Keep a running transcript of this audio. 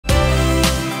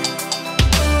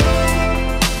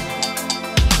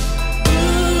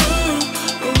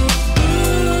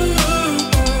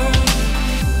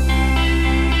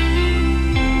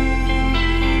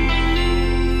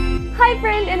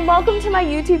Welcome to my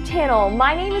YouTube channel.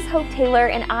 My name is Hope Taylor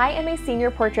and I am a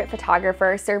senior portrait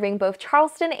photographer serving both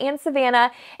Charleston and Savannah,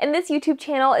 and this YouTube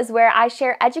channel is where I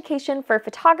share education for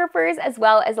photographers as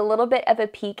well as a little bit of a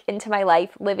peek into my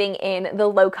life living in the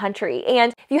low country.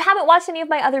 And if you haven't watched any of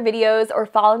my other videos or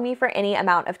followed me for any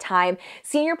amount of time,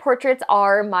 senior portraits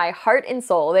are my heart and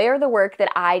soul. They are the work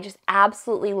that I just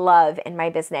absolutely love in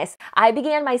my business. I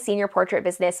began my senior portrait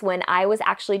business when I was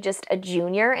actually just a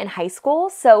junior in high school,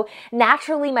 so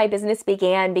naturally my business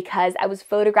began because I was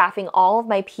photographing all of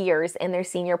my peers in their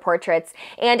senior portraits,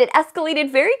 and it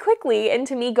escalated very quickly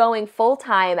into me going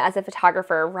full-time as a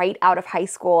photographer right out of high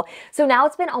school. So now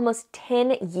it's been almost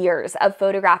 10 years of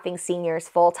photographing seniors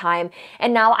full-time,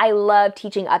 and now I love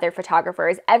teaching other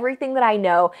photographers everything that I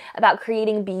know about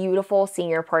creating beautiful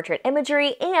senior portrait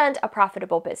imagery and a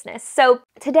profitable business. So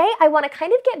today I want to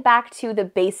kind of get back to the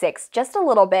basics just a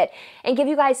little bit and give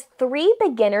you guys 3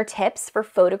 beginner tips for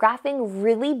photographing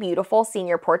really beautiful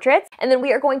senior portraits. And then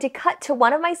we are going to cut to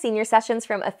one of my senior sessions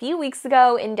from a few weeks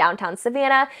ago in downtown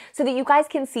Savannah so that you guys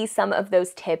can see some of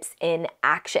those tips in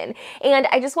action. And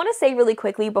I just want to say really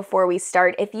quickly before we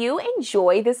start, if you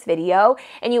enjoy this video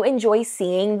and you enjoy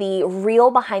seeing the real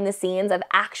behind the scenes of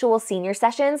actual senior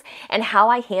sessions and how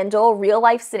I handle real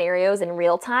life scenarios in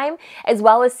real time, as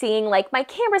well as seeing like my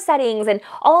camera settings and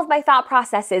all of my thought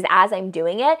processes as I'm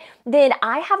doing it, then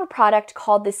I have a product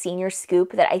called the Senior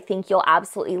Scoop that I think you'll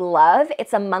absolutely love.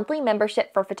 It's a monthly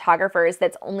membership for photographers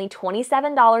that's only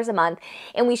 $27 a month,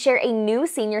 and we share a new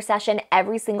senior session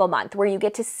every single month where you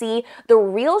get to see the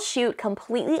real shoot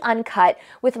completely uncut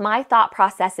with my thought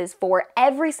processes for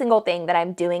every single thing that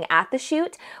I'm doing at the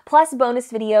shoot, plus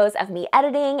bonus videos of me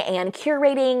editing and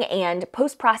curating and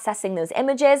post-processing those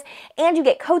images, and you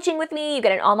get coaching with me, you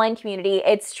get an online community.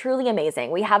 It's truly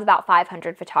amazing. We have about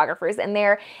 500 photographers in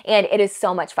there, and it is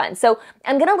so much fun. So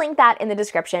I'm gonna link that in the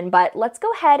description, but let's go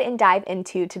ahead and dive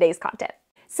into today's content.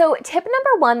 So tip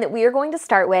number 1 that we are going to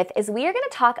start with is we are going to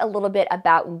talk a little bit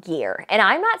about gear. And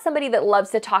I'm not somebody that loves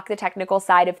to talk the technical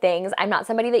side of things. I'm not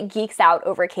somebody that geeks out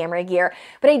over camera gear,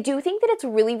 but I do think that it's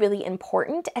really, really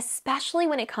important, especially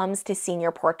when it comes to senior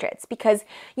portraits, because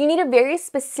you need a very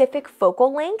specific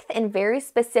focal length and very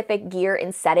specific gear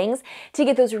and settings to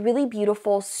get those really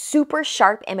beautiful, super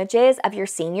sharp images of your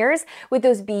seniors with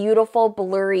those beautiful,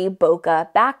 blurry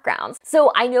bokeh backgrounds.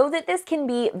 So I know that this can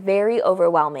be very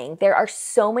overwhelming. There are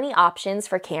so many options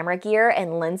for camera gear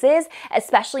and lenses,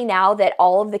 especially now that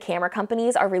all of the camera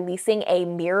companies are releasing a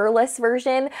mirrorless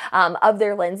version of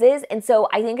their lenses. And so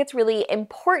I think it's really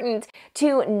important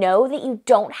to know that you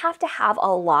don't have to have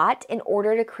a lot in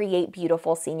order to create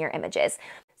beautiful senior images.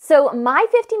 So my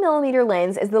 50mm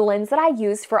lens is the lens that I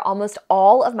use for almost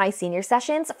all of my senior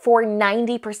sessions for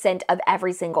 90% of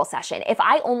every single session. If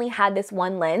I only had this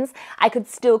one lens, I could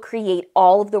still create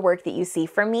all of the work that you see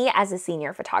from me as a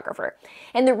senior photographer.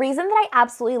 And the reason that I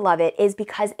absolutely love it is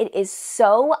because it is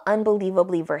so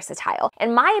unbelievably versatile.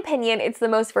 In my opinion, it's the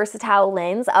most versatile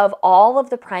lens of all of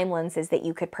the prime lenses that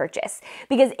you could purchase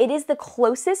because it is the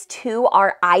closest to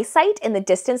our eyesight in the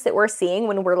distance that we're seeing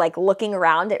when we're like looking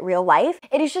around at real life.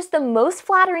 It is just the most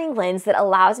flattering lens that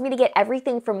allows me to get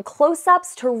everything from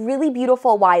close-ups to really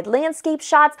beautiful wide landscape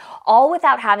shots, all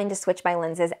without having to switch my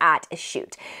lenses at a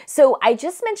shoot. So I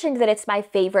just mentioned that it's my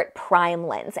favorite prime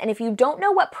lens, and if you don't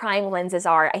know what prime lenses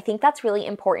are, I think that's really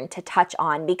important to touch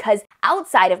on because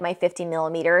outside of my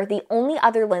 50mm, the only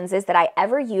other lenses that I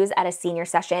ever use at a senior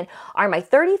session are my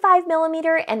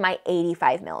 35mm and my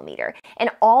 85mm, and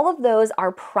all of those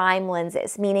are prime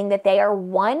lenses, meaning that they are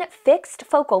one fixed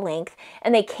focal length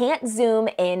and they can't zoom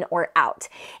in or out.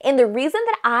 And the reason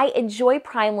that I enjoy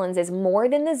prime lenses more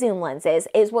than the zoom lenses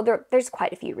is, well, there's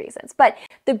quite a few reasons, but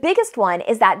the biggest one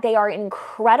is that they are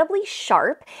incredibly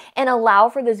sharp and allow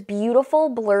for those beautiful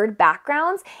blurred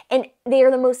backgrounds, and they are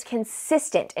the most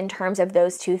consistent in terms of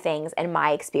those two things in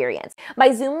my experience.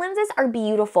 My zoom lenses are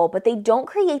beautiful, but they don't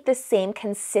create the same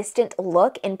consistent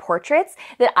look in portraits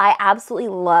that I absolutely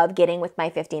love getting with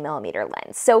my 50mm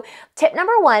lens. So tip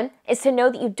number 1 is to know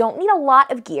that you don't need a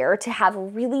lot of gear to have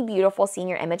really beautiful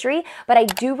senior imagery, but I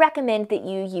do recommend that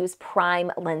you use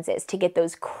prime lenses to get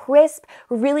those crisp,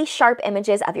 really sharp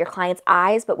images of your client's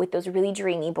eyes, but with those really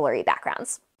dreamy, blurry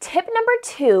backgrounds. Tip number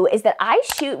 2 is that I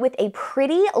shoot with a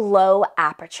pretty low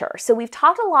aperture. So we've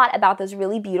talked a lot about those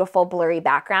really beautiful blurry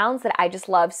backgrounds that I just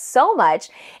love so much,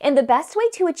 and the best way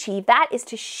to achieve that is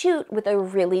to shoot with a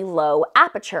really low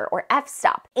aperture or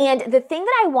f-stop. And the thing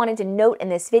that I wanted to note in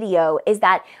this video is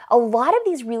that a lot of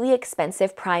these really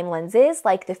expensive prime lenses,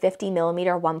 like the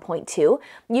 50mm 1.2,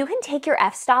 you can take your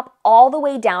f-stop all the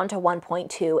way down to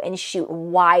 1.2 and shoot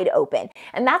wide open.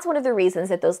 And that's one of the reasons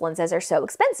that those lenses are so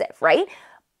expensive, right?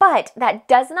 But that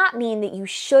does not mean that you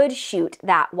should shoot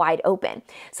that wide open.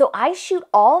 So I shoot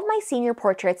all of my senior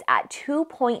portraits at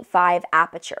 2.5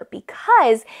 aperture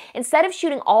because instead of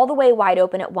shooting all the way wide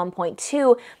open at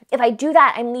 1.2, if I do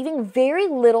that, I'm leaving very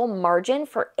little margin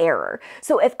for error.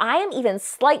 So if I am even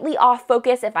slightly off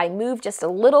focus, if I move just a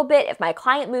little bit, if my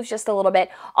client moves just a little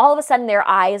bit, all of a sudden their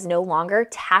eye is no longer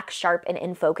tack sharp and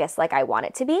in focus like I want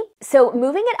it to be. So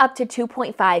moving it up to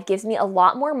 2.5 gives me a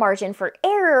lot more margin for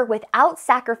error without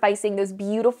sacrificing those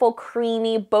beautiful,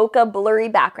 creamy, bokeh, blurry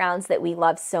backgrounds that we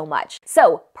love so much.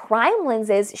 So prime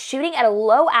lenses, shooting at a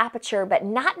low aperture, but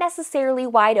not necessarily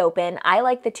wide open. I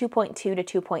like the 2.2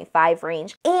 to 2.5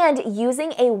 range, and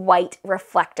using a white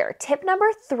reflector. Tip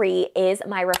number 3 is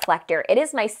my reflector. It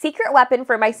is my secret weapon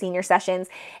for my senior sessions.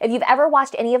 If you've ever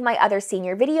watched any of my other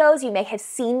senior videos, you may have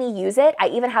seen me use it. I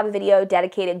even have a video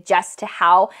dedicated just to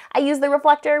how I use the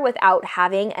reflector without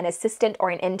having an assistant or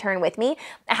an intern with me.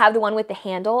 I have the one with the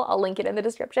handle. I'll link it in the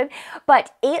description.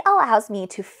 But it allows me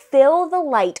to fill the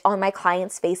light on my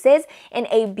clients' faces in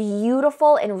a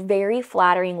beautiful and very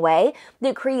flattering way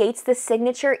that creates the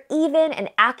signature, even and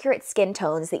accurate skin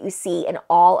tones that you see in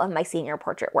all of my senior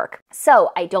portrait work.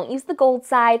 So I don't use the gold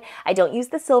side. I don't use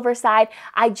the silver side.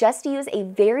 I just use a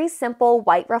very simple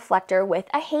white reflector with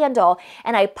a handle,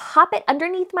 and I pop it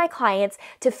underneath my clients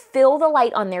to fill the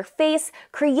light on their face,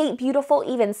 create beautiful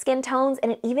even skin tones,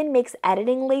 and it even makes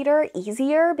editing later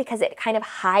easier because it kind of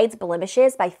hides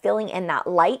blemishes by filling in that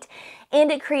light,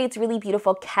 and it creates really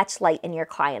beautiful catch light in your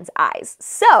client's eyes.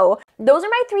 So those are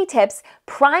my 3 tips: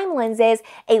 prime lenses,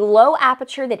 a low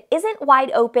aperture that isn't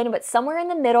wide open but somewhere in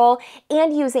the middle,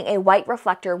 and using a white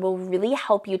reflector will really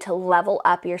help you to level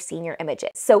up your senior images.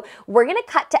 So we're gonna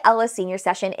cut to Ella's senior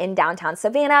session in downtown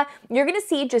Savannah. You're gonna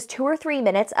see just 2 or 3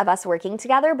 minutes of us working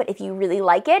together, but if you really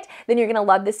like it, then you're gonna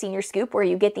love the senior scoop where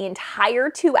you get the entire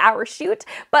 2-hour shoot.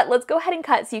 But let's go ahead and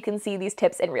cut so you can see these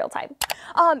tips in real time.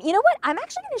 You know what? I'm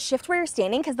actually gonna shift where you're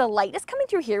standing because the light is coming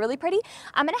through here really pretty.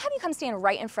 I'm gonna have you come stand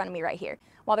right in front of me right here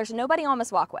while there's nobody on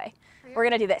this walkway. We're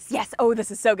gonna do this. Yes, oh, this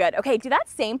is so good. Okay, do that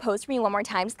same pose for me one more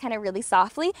time, just kind of really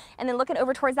softly, and then looking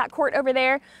over towards that court over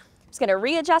there. Just gonna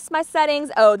readjust my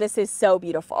settings. Oh, this is so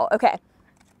beautiful. Okay,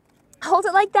 hold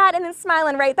it like that, and then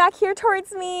smiling right back here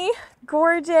towards me.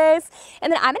 Gorgeous.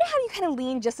 And then I'm gonna have you kind of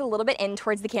lean just a little bit in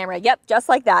towards the camera. Yep, just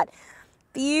like that.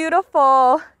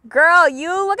 Beautiful. Girl,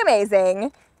 you look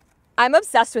amazing. I'm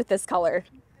obsessed with this color.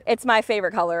 It's my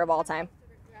favorite color of all time.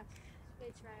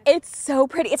 It's so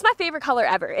pretty. It's my favorite color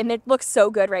ever, and it looks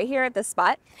so good right here at this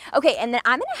spot. Okay, and then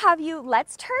I'm gonna have you,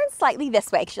 let's turn slightly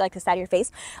this way because you like the side of your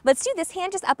face. Let's do this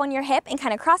hand just up on your hip and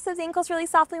kind of cross those ankles really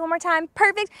softly one more time.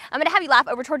 Perfect. I'm gonna have you laugh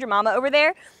over toward your mama over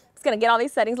there. Just gonna get all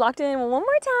these settings locked in one more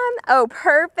time. Oh,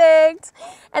 perfect.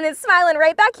 And then smiling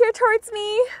right back here towards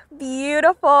me.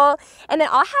 Beautiful. And then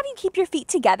I'll have you keep your feet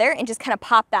together and just kind of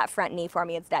pop that front knee for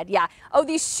me instead. Yeah. Oh,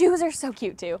 these shoes are so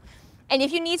cute too. And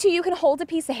if you need to, you can hold a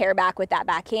piece of hair back with that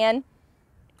backhand.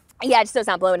 Yeah, just so it's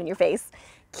not blowing in your face.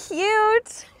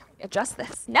 Cute. Adjust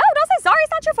this. No, don't say sorry,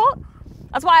 it's not your fault.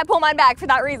 That's why I pull mine back for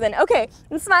that reason. Okay,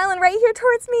 and smiling right here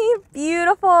towards me.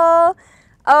 Beautiful.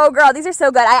 Oh girl, these are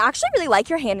so good. I actually really like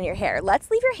your hand in your hair.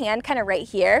 Let's leave your hand kind of right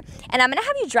here. And I'm gonna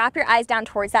have you drop your eyes down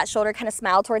towards that shoulder, kind of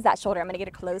smile towards that shoulder. I'm gonna get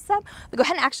a close up. But go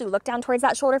ahead and actually look down towards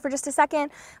that shoulder for just a second.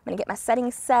 I'm gonna get my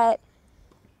settings set.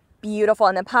 Beautiful,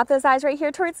 and then pop those eyes right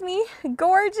here towards me.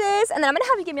 Gorgeous. And then I'm gonna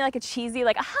have you give me like a cheesy,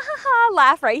 like a ha ha ha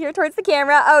laugh right here towards the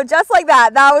camera. Oh, just like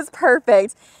that. That was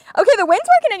perfect. Okay, the wind's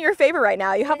working in your favor right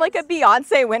now. You have like a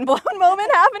Beyonce windblown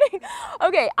moment happening.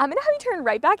 Okay, I'm gonna have you turn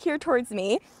right back here towards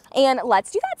me, and let's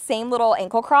do that same little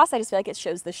ankle cross. I just feel like it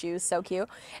shows the shoes, so cute.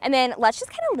 And then let's just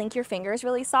kind of link your fingers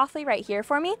really softly right here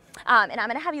for me. And I'm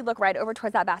gonna have you look right over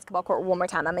towards that basketball court one more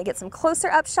time. I'm gonna get some closer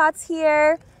up shots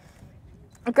here.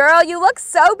 Girl, you look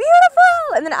so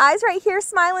beautiful. And then eyes right here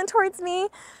smiling towards me.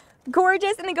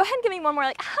 Gorgeous. And then go ahead and give me one more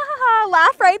like, ha ha ha,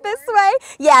 laugh right this way.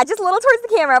 Yeah, just a little towards the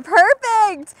camera.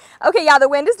 Perfect. Okay, yeah, the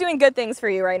wind is doing good things for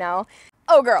you right now.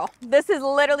 Oh girl, this is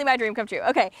literally my dream come true.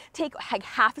 Okay, take like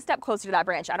half a step closer to that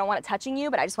branch. I don't want it touching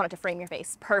you, but I just want it to frame your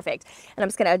face. Perfect. And I'm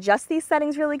just gonna adjust these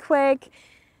settings really quick.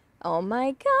 Oh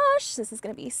my gosh, this is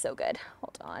gonna be so good.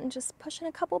 Hold on, just pushing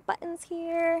a couple buttons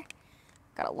here.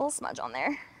 Got a little smudge on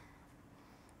there.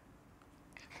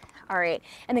 All right,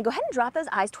 and then go ahead and drop those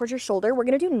eyes towards your shoulder. We're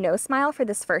gonna do no smile for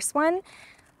this first one.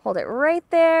 Hold it right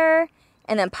there,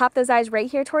 and then pop those eyes right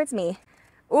here towards me.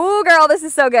 Ooh, girl, this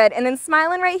is so good. And then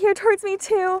smiling right here towards me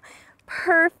too.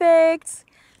 Perfect.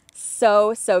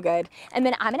 So, so good. And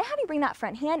then I'm gonna have you bring that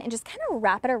front hand and just kind of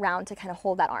wrap it around to kind of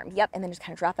hold that arm. Yep, and then just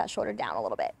kind of drop that shoulder down a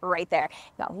little bit right there.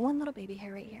 You got one little baby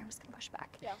hair right here. I'm just gonna push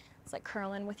back. Yeah. It's like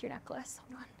curling with your necklace.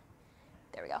 Hold on.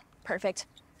 There we go. Perfect.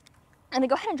 And then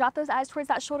go ahead and drop those eyes towards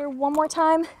that shoulder one more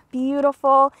time.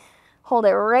 Beautiful. Hold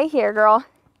it right here, girl.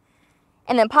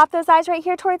 And then pop those eyes right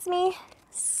here towards me.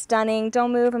 Stunning.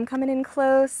 Don't move. I'm coming in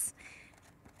close.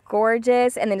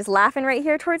 Gorgeous. And then just laughing right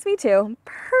here towards me too.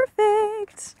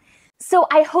 Perfect. So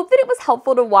I hope that it was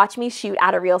helpful to watch me shoot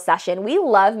at a real session. We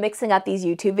love mixing up these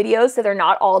YouTube videos so they're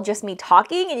not all just me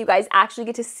talking and you guys actually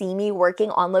get to see me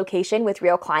working on location with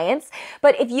real clients.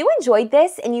 But if you enjoyed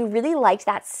this and you really liked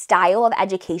that style of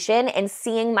education and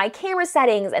seeing my camera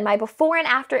settings and my before and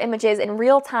after images in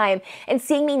real time and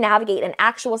seeing me navigate an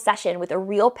actual session with a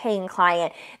real paying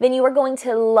client, then you are going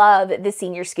to love the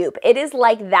Senior Scoop. It is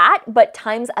like that, but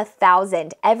times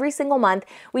 1,000. Every single month,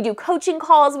 we do coaching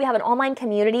calls. We have an online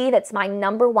community that's my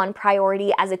 #1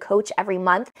 priority as a coach every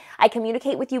month. I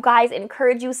communicate with you guys,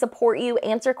 encourage you, support you,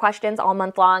 answer questions all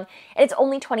month long, and it's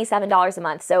only $27 a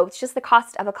month. So it's just the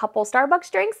cost of a couple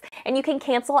Starbucks drinks, and you can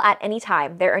cancel at any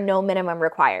time. There are no minimum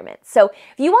requirements. So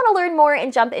if you want to learn more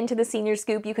and jump into the Senior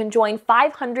Scoop, you can join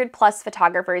 500 plus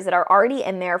photographers that are already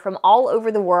in there from all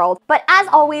over the world. But as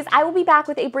always, I will be back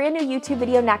with a brand new YouTube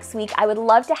video next week. I would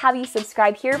love to have you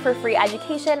subscribe here for free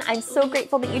education. I'm so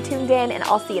grateful that you tuned in, and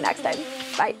I'll see you next time.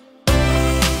 Bye.